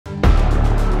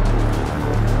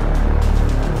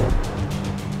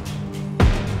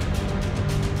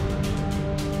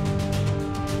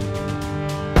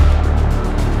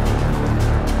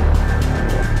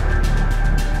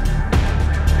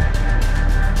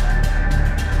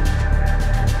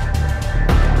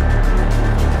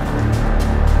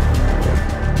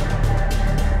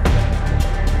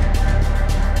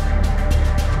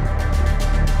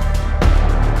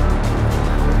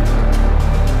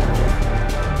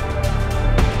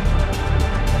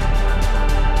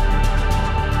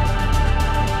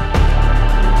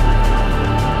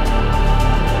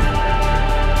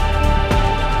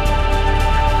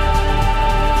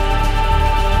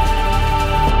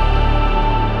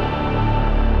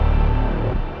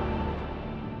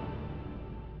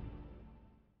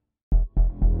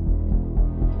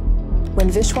When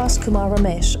Vishwas Kumar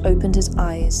Ramesh opened his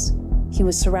eyes, he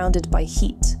was surrounded by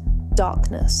heat,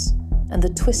 darkness, and the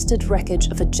twisted wreckage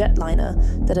of a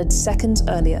jetliner that had seconds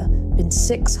earlier been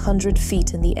 600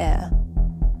 feet in the air.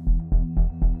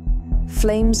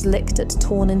 Flames licked at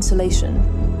torn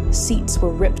insulation, seats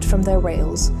were ripped from their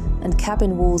rails, and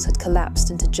cabin walls had collapsed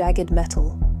into jagged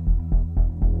metal.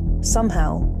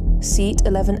 Somehow, Seat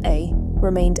 11A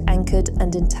remained anchored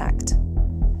and intact.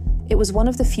 It was one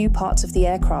of the few parts of the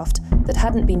aircraft that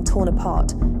hadn't been torn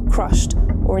apart, crushed,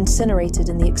 or incinerated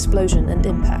in the explosion and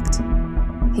impact.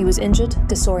 He was injured,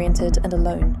 disoriented, and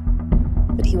alone,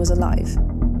 but he was alive.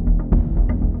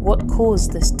 What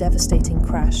caused this devastating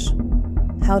crash?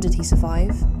 How did he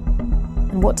survive?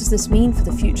 And what does this mean for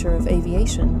the future of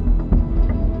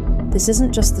aviation? This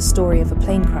isn't just the story of a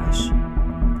plane crash.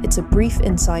 It's a brief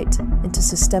insight into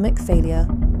systemic failure,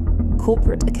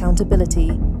 corporate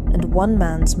accountability, and one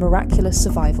man's miraculous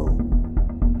survival.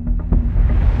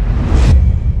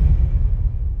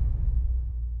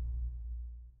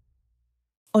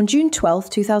 On June 12,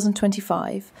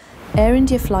 2025, Air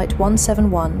India Flight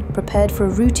 171 prepared for a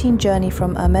routine journey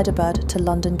from Ahmedabad to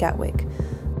London Gatwick.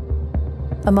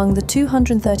 Among the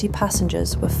 230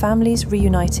 passengers were families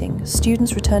reuniting,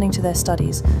 students returning to their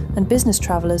studies, and business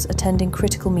travellers attending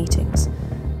critical meetings.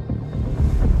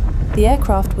 The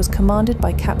aircraft was commanded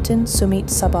by Captain Sumit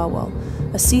Sabharwal,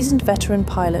 a seasoned veteran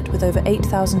pilot with over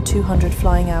 8,200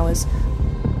 flying hours,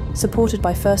 supported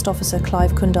by First Officer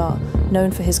Clive Kundar,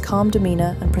 known for his calm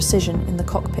demeanour and precision in the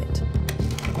cockpit.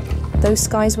 Though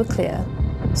skies were clear,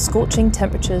 scorching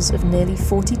temperatures of nearly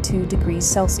 42 degrees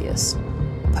Celsius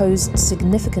posed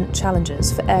significant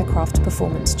challenges for aircraft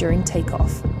performance during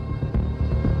takeoff.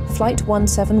 Flight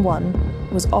 171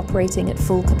 was operating at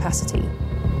full capacity.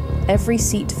 Every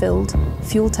seat filled,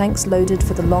 fuel tanks loaded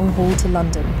for the long haul to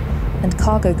London, and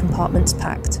cargo compartments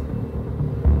packed.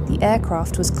 The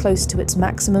aircraft was close to its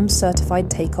maximum certified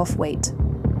takeoff weight.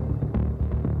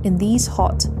 In these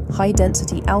hot,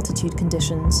 high-density altitude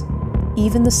conditions,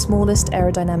 even the smallest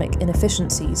aerodynamic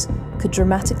inefficiencies could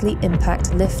dramatically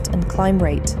impact lift and climb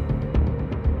rate.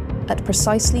 At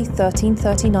precisely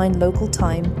 13:39 local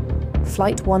time,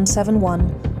 Flight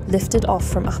 171 lifted off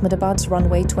from Ahmedabad's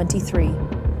runway 23.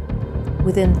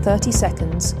 Within 30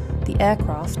 seconds, the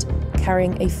aircraft,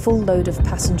 carrying a full load of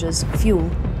passengers, fuel,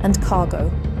 and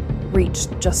cargo,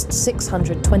 reached just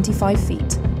 625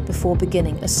 feet before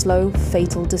beginning a slow,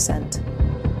 fatal descent.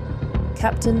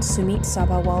 Captain Sumit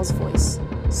Sabharwal's voice,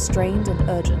 strained and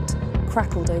urgent,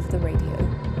 crackled over the radio.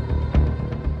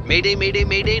 Mayday, mayday,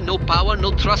 mayday, no power,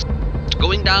 no thrust,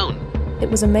 going down.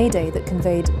 It was a mayday that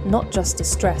conveyed not just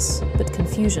distress, but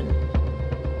confusion.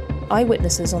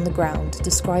 Eyewitnesses on the ground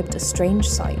described a strange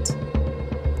sight.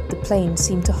 The plane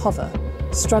seemed to hover,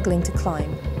 struggling to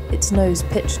climb, its nose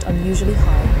pitched unusually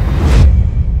high.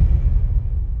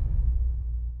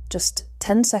 Just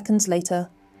 10 seconds later,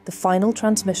 the final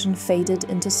transmission faded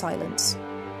into silence.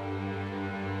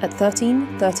 At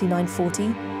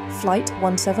 13:39:40, Flight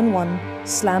 171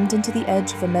 slammed into the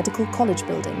edge of a medical college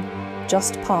building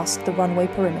just past the runway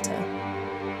perimeter.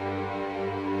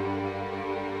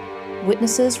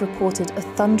 Witnesses reported a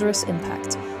thunderous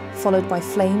impact, followed by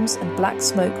flames and black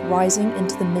smoke rising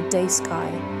into the midday sky.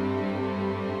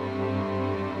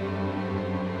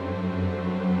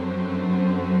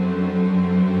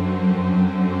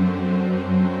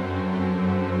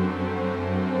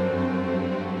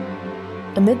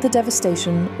 Amid the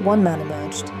devastation, one man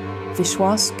emerged,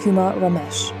 Vishwas Kumar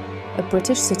Ramesh, a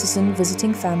British citizen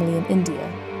visiting family in India.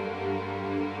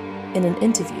 In an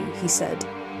interview, he said,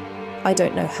 "I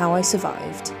don't know how I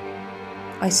survived.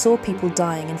 I saw people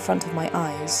dying in front of my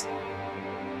eyes."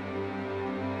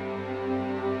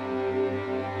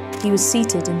 He was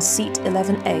seated in Seat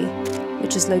 11A,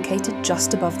 which is located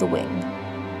just above the wing,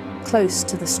 close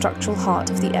to the structural heart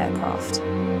of the aircraft.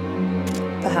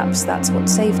 Perhaps that's what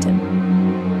saved him.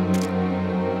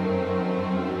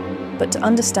 But to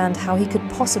understand how he could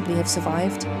possibly have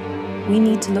survived, we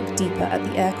need to look deeper at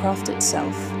the aircraft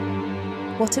itself,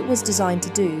 what it was designed to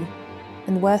do,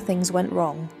 and where things went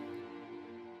wrong.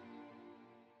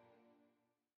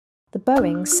 The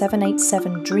Boeing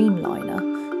 787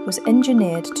 Dreamliner was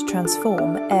engineered to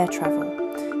transform air travel,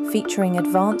 featuring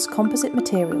advanced composite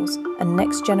materials and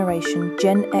next-generation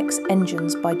GEnx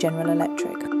engines by General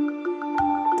Electric.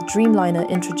 The Dreamliner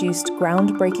introduced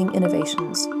groundbreaking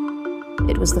innovations.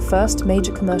 It was the first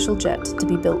major commercial jet to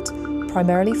be built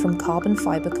primarily from carbon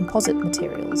fiber composite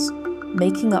materials,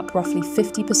 making up roughly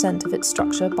 50% of its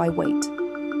structure by weight.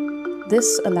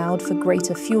 This allowed for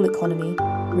greater fuel economy,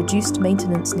 reduced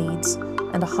maintenance needs,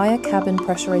 and a higher cabin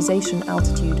pressurization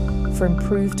altitude for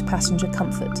improved passenger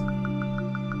comfort.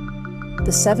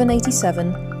 The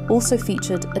 787 also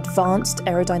featured advanced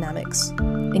aerodynamics,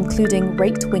 including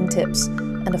raked wingtips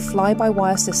and a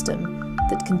fly-by-wire system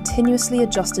that continuously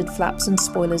adjusted flaps and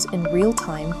spoilers in real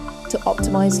time to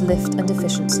optimize lift and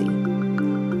efficiency.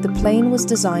 The plane was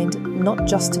designed not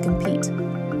just to compete,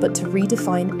 but to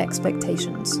redefine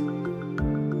expectations.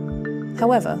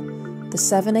 However, the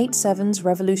 787's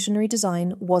revolutionary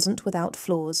design wasn't without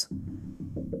flaws.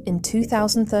 In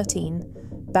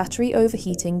 2013, battery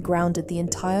overheating grounded the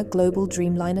entire global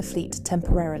Dreamliner fleet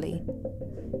temporarily.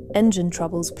 Engine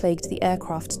troubles plagued the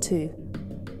aircraft too.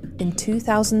 In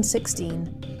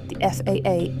 2016, the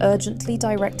FAA urgently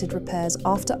directed repairs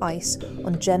after ice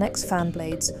on GEnx fan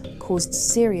blades caused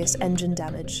serious engine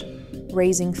damage,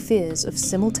 raising fears of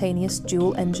simultaneous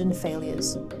dual-engine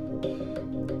failures.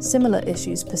 Similar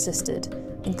issues persisted,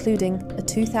 including a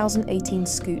 2018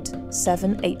 Scoot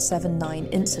 7879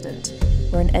 incident,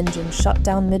 where an engine shut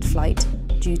down mid-flight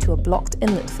due to a blocked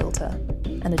inlet filter,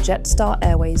 and a Jetstar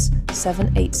Airways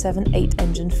 7878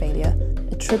 engine failure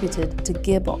attributed to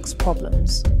gearbox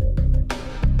problems.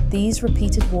 These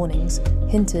repeated warnings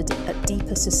hinted at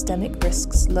deeper systemic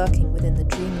risks lurking within the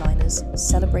Dreamliner's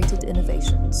celebrated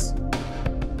innovations.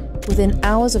 Within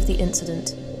hours of the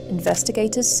incident,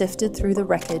 investigators sifted through the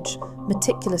wreckage,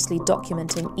 meticulously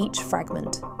documenting each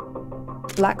fragment.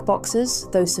 Black boxes,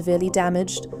 though severely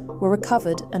damaged, were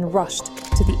recovered and rushed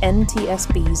to the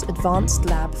NTSB's advanced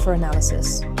lab for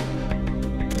analysis.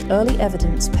 Early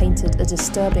evidence painted a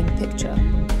disturbing picture.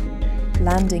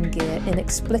 Landing gear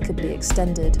inexplicably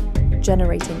extended,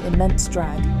 generating immense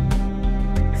drag.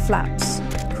 Flaps,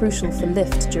 crucial for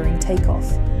lift during takeoff,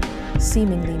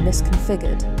 seemingly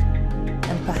misconfigured.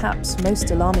 And perhaps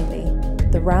most alarmingly,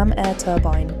 the ram air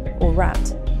turbine, or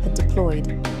RAT, had deployed,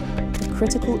 a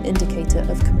critical indicator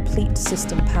of complete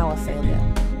system power failure.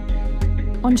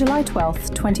 On July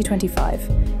 12, 2025,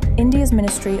 India's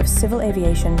Ministry of Civil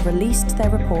Aviation released their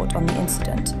report on the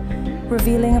incident,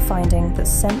 revealing a finding that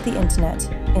sent the internet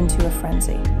into a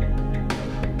frenzy.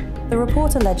 The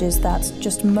report alleges that,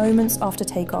 just moments after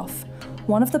takeoff,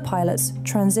 one of the pilots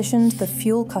transitioned the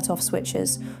fuel cutoff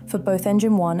switches for both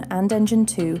Engine 1 and Engine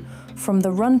 2 from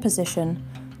the run position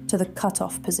to the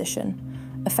cutoff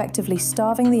position, effectively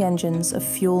starving the engines of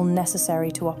fuel necessary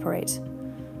to operate.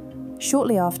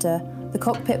 Shortly after, the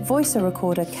cockpit voicer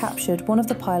recorder captured one of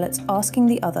the pilots asking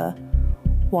the other,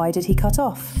 "Why did he cut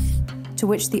off?" To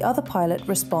which the other pilot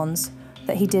responds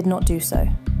that he did not do so.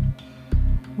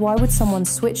 Why would someone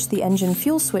switch the engine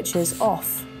fuel switches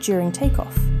off during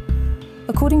takeoff?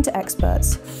 According to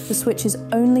experts, the switch is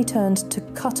only turned to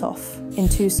cut off in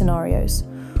two scenarios: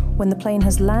 when the plane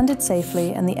has landed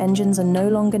safely and the engines are no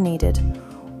longer needed,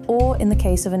 or in the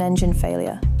case of an engine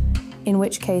failure, in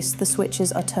which case the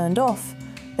switches are turned off,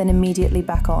 then immediately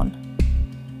back on.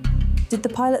 Did the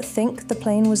pilot think the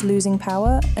plane was losing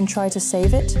power and try to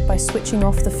save it by switching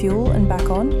off the fuel and back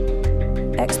on?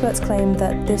 Experts claim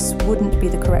that this wouldn't be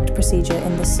the correct procedure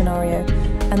in this scenario,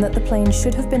 and that the plane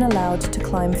should have been allowed to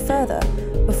climb further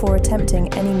before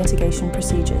attempting any mitigation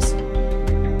procedures.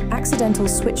 Accidental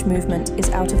switch movement is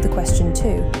out of the question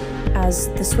too, as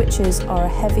the switches are a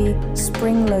heavy,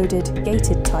 spring-loaded,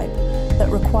 gated type that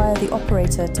require the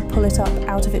operator to pull it up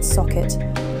out of its socket,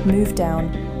 move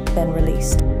down, then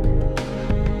released.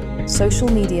 Social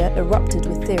media erupted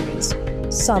with theories,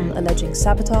 some alleging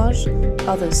sabotage,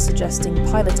 others suggesting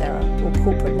pilot error or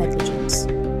corporate negligence.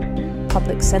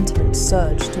 Public sentiment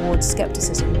surged towards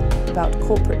skepticism about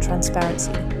corporate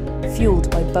transparency, fueled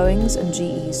by Boeing's and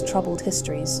GE's troubled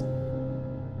histories.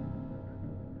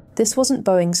 This wasn't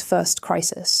Boeing's first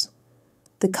crisis.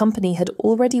 The company had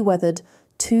already weathered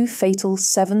two fatal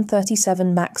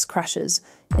 737 MAX crashes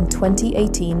in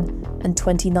 2018 and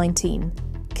 2019,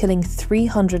 killing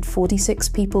 346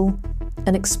 people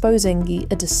and exposing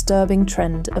a disturbing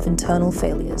trend of internal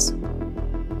failures.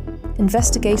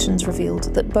 Investigations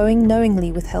revealed that Boeing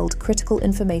knowingly withheld critical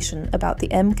information about the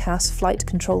MCAS flight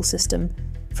control system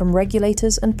from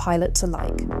regulators and pilots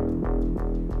alike.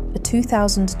 A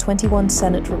 2021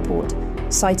 Senate report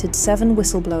cited 7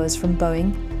 whistleblowers from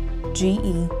Boeing,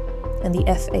 GE, and the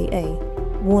FAA,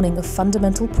 warning of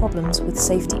fundamental problems with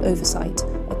safety oversight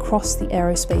across the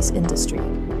aerospace industry.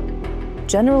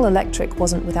 General Electric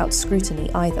wasn't without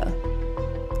scrutiny either.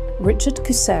 Richard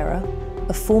Kucera,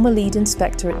 a former lead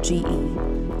inspector at GE,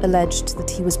 alleged that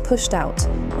he was pushed out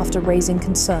after raising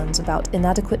concerns about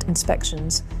inadequate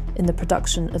inspections in the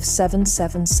production of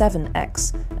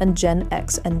 777X and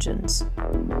GEnx engines.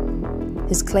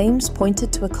 His claims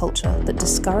pointed to a culture that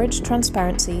discouraged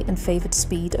transparency and favoured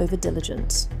speed over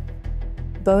diligence.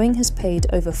 Boeing has paid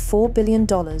over $4 billion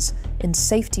in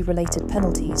safety-related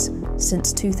penalties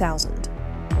since 2000.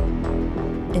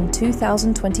 In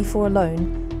 2024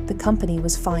 alone, the company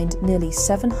was fined nearly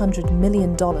 $700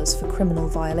 million for criminal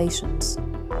violations.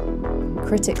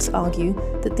 Critics argue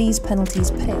that these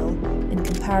penalties pale in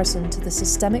comparison to the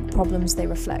systemic problems they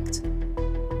reflect.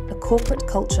 A corporate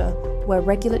culture where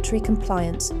regulatory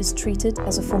compliance is treated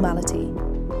as a formality,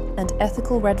 and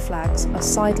ethical red flags are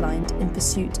sidelined in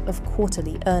pursuit of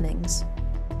quarterly earnings.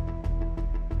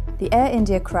 The Air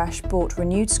India crash brought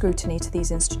renewed scrutiny to these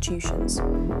institutions.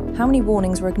 How many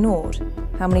warnings were ignored?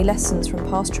 How many lessons from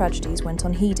past tragedies went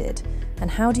unheeded? And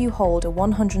how do you hold a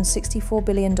 $164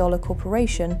 billion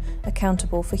corporation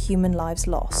accountable for human lives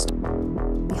lost?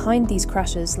 Behind these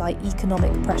crashes lie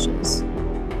economic pressures,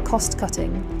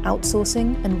 cost-cutting,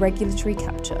 outsourcing and regulatory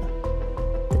capture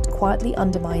that quietly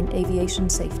undermine aviation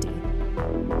safety.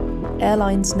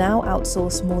 Airlines now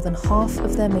outsource more than half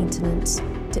of their maintenance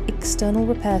to external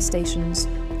repair stations,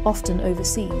 often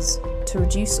overseas, to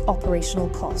reduce operational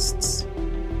costs.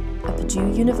 A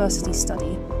Purdue University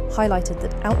study highlighted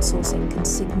that outsourcing can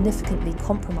significantly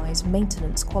compromise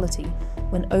maintenance quality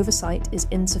when oversight is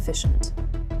insufficient.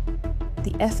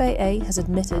 The FAA has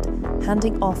admitted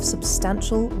handing off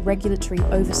substantial regulatory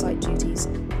oversight duties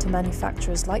to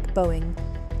manufacturers like Boeing,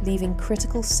 leaving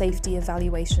critical safety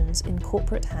evaluations in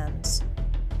corporate hands.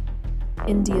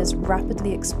 India's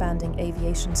rapidly expanding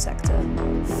aviation sector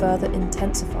further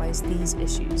intensifies these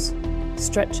issues,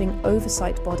 stretching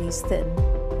oversight bodies thin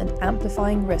and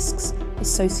amplifying risks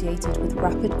associated with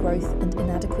rapid growth and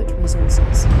inadequate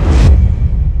resources.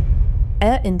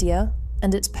 Air India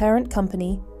and its parent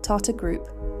company, Tata Group,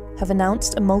 have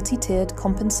announced a multi-tiered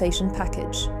compensation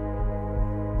package.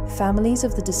 Families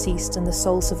of the deceased and the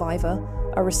sole survivor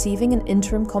are receiving an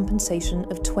interim compensation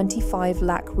of 25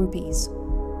 lakh rupees,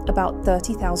 about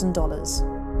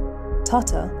 $30,000.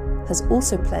 Tata has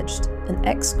also pledged an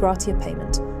ex gratia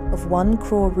payment of 1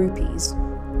 crore rupees,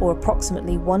 or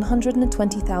approximately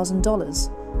 $120,000,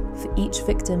 for each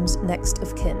victim's next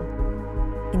of kin,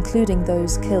 including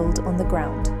those killed on the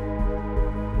ground.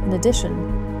 In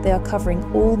addition, they are covering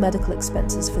all medical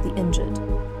expenses for the injured.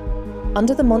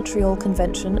 Under the Montreal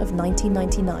Convention of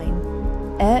 1999,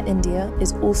 Air India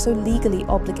is also legally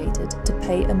obligated to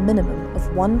pay a minimum of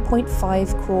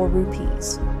 1.5 crore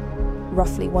rupees,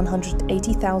 roughly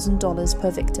 $180,000 per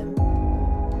victim.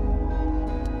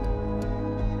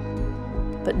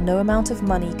 But no amount of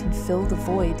money can fill the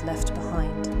void left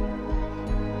behind.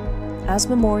 As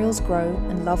memorials grow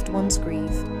and loved ones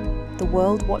grieve, the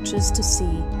world watches to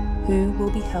see who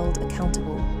will be held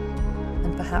accountable,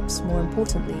 and perhaps more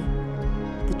importantly,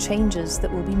 the changes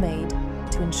that will be made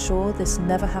to ensure this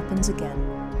never happens again.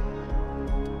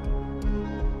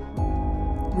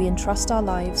 We entrust our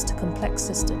lives to complex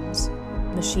systems,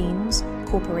 machines,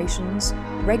 corporations,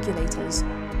 regulators,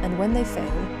 and when they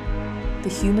fail, the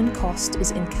human cost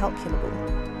is incalculable.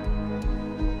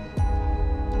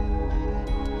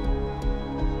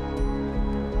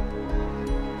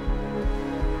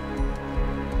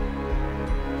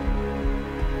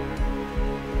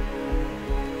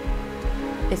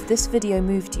 If this video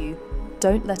moved you,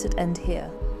 don't let it end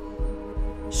here.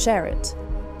 Share it,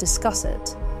 discuss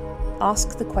it,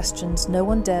 ask the questions no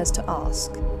one dares to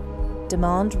ask,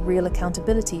 demand real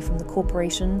accountability from the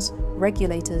corporations,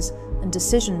 regulators, and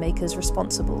decision makers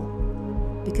responsible,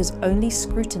 because only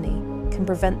scrutiny can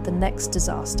prevent the next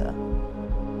disaster.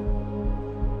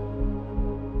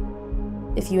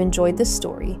 If you enjoyed this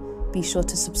story, be sure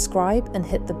to subscribe and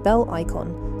hit the bell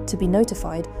icon to be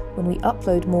notified when we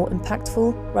upload more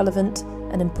impactful, relevant,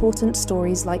 and important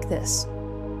stories like this.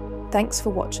 Thanks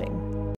for watching.